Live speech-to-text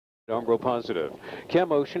Armbro positive.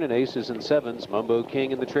 Cam Ocean and aces and sevens. Mumbo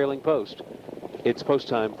King in the trailing post. It's post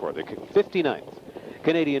time for the 59th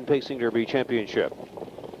Canadian Pacing Derby Championship.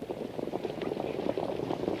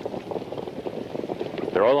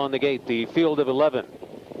 They're all on the gate, the field of 11.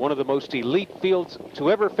 One of the most elite fields to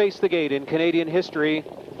ever face the gate in Canadian history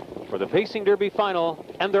for the Pacing Derby final,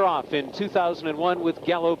 and they're off in 2001 with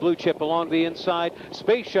GALLO Blue Chip along the inside.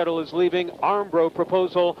 Space Shuttle is leaving. Armbro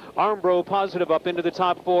Proposal, Armbro positive up into the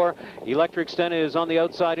top 4. Electric Stena is on the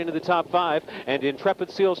outside into the top 5, and Intrepid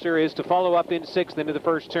Sealster is to follow up in 6th into the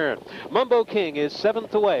first turn. Mumbo King is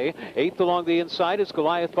 7th away. 8th along the inside is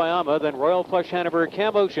Goliath Bayama, then Royal Flush Hanover,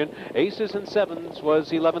 Cam Ocean. Aces and sevens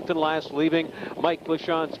was 11th and last, leaving Mike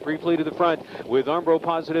Lachance briefly to the front with Armbro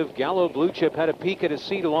positive. GALLO Blue Chip had a peek at his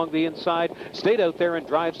seat along the inside, stayed out there and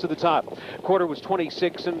drives to the top. Quarter was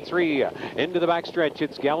 26 and 3. Into the backstretch,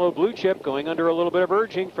 it's GALLO Blue Chip going under a little bit of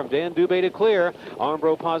urging from Dan Dube to clear.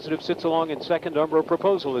 Armbro positive sits along in second. Armbro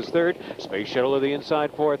Proposal is third. Space Shuttle to the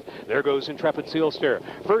inside fourth. There goes Intrepid Sealster.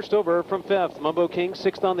 First over from fifth. Mumbo King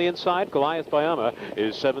sixth on the inside. Goliath Bayama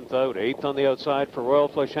is seventh out. Eighth on the outside for Royal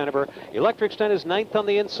Flush Hanover. Electric Stena is ninth on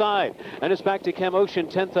the inside. And it's back to Cam Ocean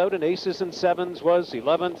 10th out, and aces and sevens was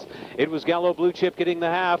 11th. It was GALLO Blue Chip getting the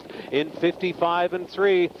half in 55 and 3.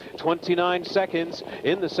 29 seconds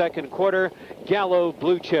in the second quarter. GALLO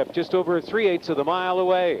Blue Chip just over 3/8 of the mile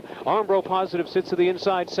away. Armbro positive sits to the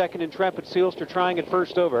inside second. Intrepid Sealster trying at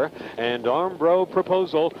first over, and Armbro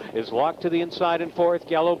Proposal is locked to the inside in fourth.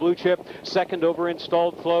 GALLO Blue Chip second over.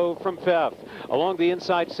 Installed Flow from fifth. Along the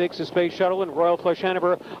inside six is Space Shuttle and Royal Flush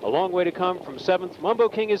Hanover. A long way to come from seventh. Mumbo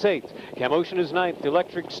King is eighth. Cam Ocean is ninth.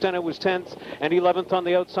 Electric Stena was 10th, and 11th on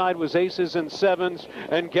the outside was aces and sevens.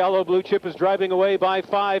 And GALLO Blue Chip is driving away by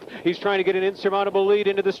 5. He's trying to get an insurmountable lead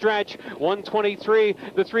into the stretch. 1:23,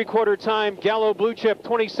 the three-quarter time. GALLO Blue Chip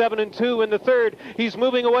 27 and 2 in the third. He's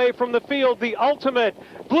moving away from the field. The ultimate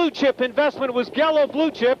Blue Chip investment was GALLO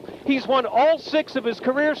Blue Chip. He's won all 6 of his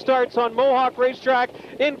career starts on Mohawk Racetrack,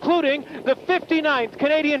 including the 59th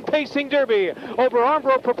Canadian Pacing Derby over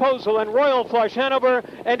Armbro Proposal and Royal Flush Hanover,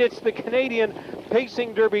 and it's the Canadian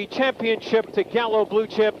Pacing Derby Championship to GALLO Blue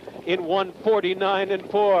Chip in 1:49 and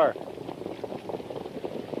 4.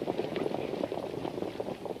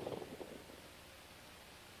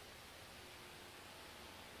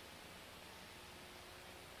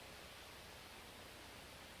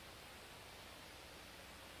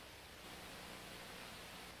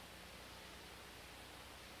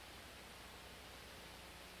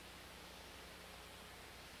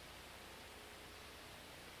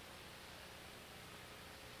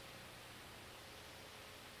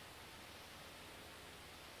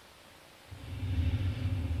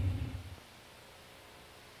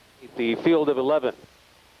 The field of 11.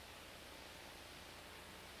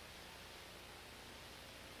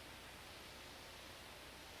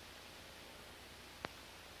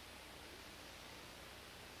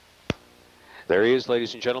 There he is,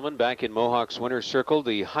 ladies and gentlemen, back in Mohawk's winner's circle,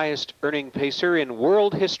 the highest earning pacer in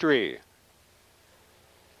world history.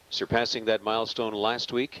 Surpassing that milestone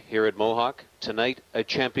last week here at Mohawk. Tonight, a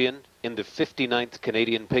champion in the 59th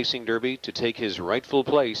Canadian Pacing Derby to take his rightful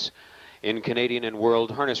place in Canadian and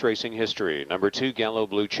world harness racing history. Number 2, GALLO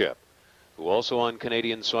Blue Chip, who also on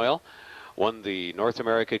Canadian soil won the North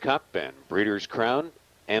America Cup and Breeders' Crown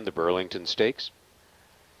and the Burlington Stakes.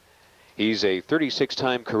 He's a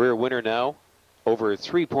 36-time career winner now, over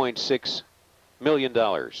 $3.6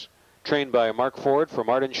 million. Trained by Mark Ford for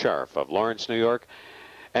Martin Scharf of Lawrence, New York,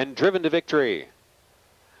 and driven to victory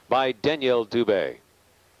by Danielle Dube.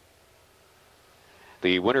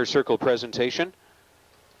 The winner's circle presentation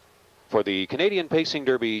for the Canadian Pacing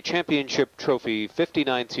Derby Championship Trophy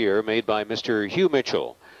 59th year, made by Mr. Hugh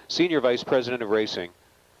Mitchell, Senior Vice President of Racing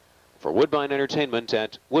for Woodbine Entertainment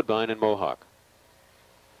at Woodbine and Mohawk.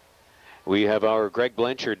 We have our Greg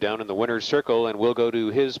Blanchard down in the winner's circle, and we'll go to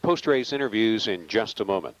his post-race interviews in just a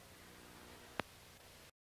moment.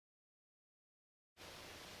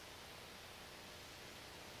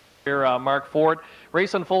 Here, Mark Ford.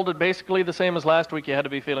 Race unfolded basically the same as last week. You had to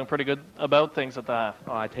be feeling pretty good about things at the half.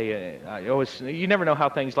 Oh, I tell you, you never know how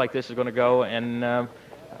things like this is going to go, and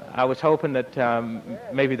I was hoping that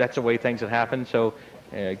maybe that's the way things had happened. So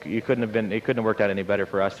it couldn't have worked out any better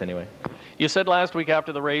for us anyway. You said last week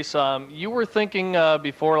after the race, you were thinking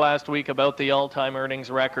before last week about the all-time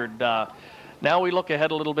earnings record. Now we look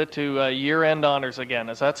ahead a little bit to year-end honors again.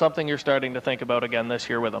 Is that something you're starting to think about again this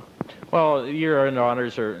year with them? Well, year-end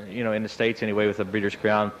honors are, in the States anyway, with the Breeders'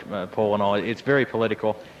 Crown poll and all, it's very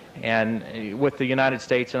political. And with the United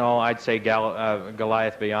States and all, I'd say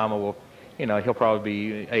Goliath Bayama will, you know, he'll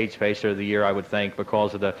probably be age pacer of the year, I would think,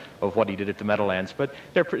 because of what he did at the Meadowlands. But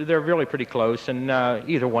they're really pretty close, and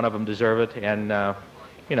either one of them deserve it. And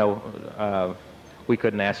you know, we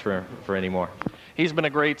couldn't ask for any more. He's been a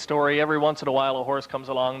great story. Every once in a while, a horse comes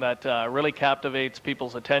along that really captivates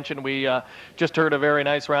people's attention. We just heard a very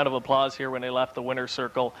nice round of applause here when they left the winner's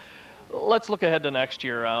circle. Let's look ahead to next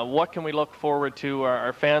year. What can we look forward to?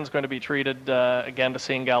 Are fans going to be treated again to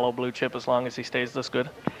seeing Gallo Blue Chip as long as he stays this good?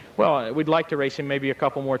 Well, we'd like to race him maybe a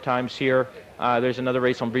couple more times here. There's another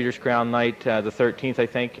race on Breeders' Crown night, the 13th, I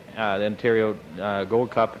think, the Ontario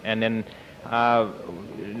Gold Cup, and then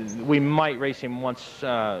we might race him once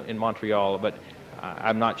in Montreal, but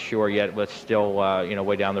I'm not sure yet. It's still you know,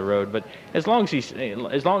 way down the road. But as long as he's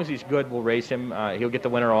good, we'll race him. He'll get the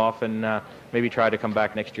winter off, and maybe try to come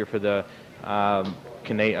back next year for the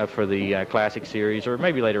Classic Series, or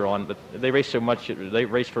maybe later on. But they race so much. They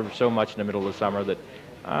race for so much in the middle of the summer that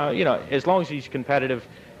you know, as long as he's competitive,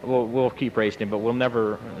 we'll keep racing him. But we'll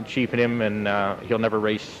never cheapen him, and he'll never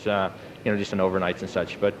race you know, just in overnights and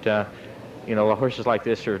such. But you know, horses like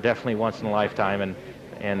this are definitely once in a lifetime,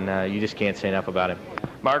 and you just can't say enough about him.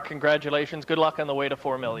 Mark, congratulations. Good luck on the way to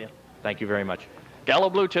 $4 million. Thank you very much.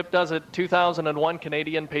 Gallo Blue Chip does it, 2001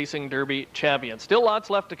 Canadian Pacing Derby champion. Still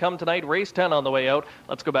lots left to come tonight. Race 10 on the way out.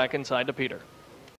 Let's go back inside to Peter.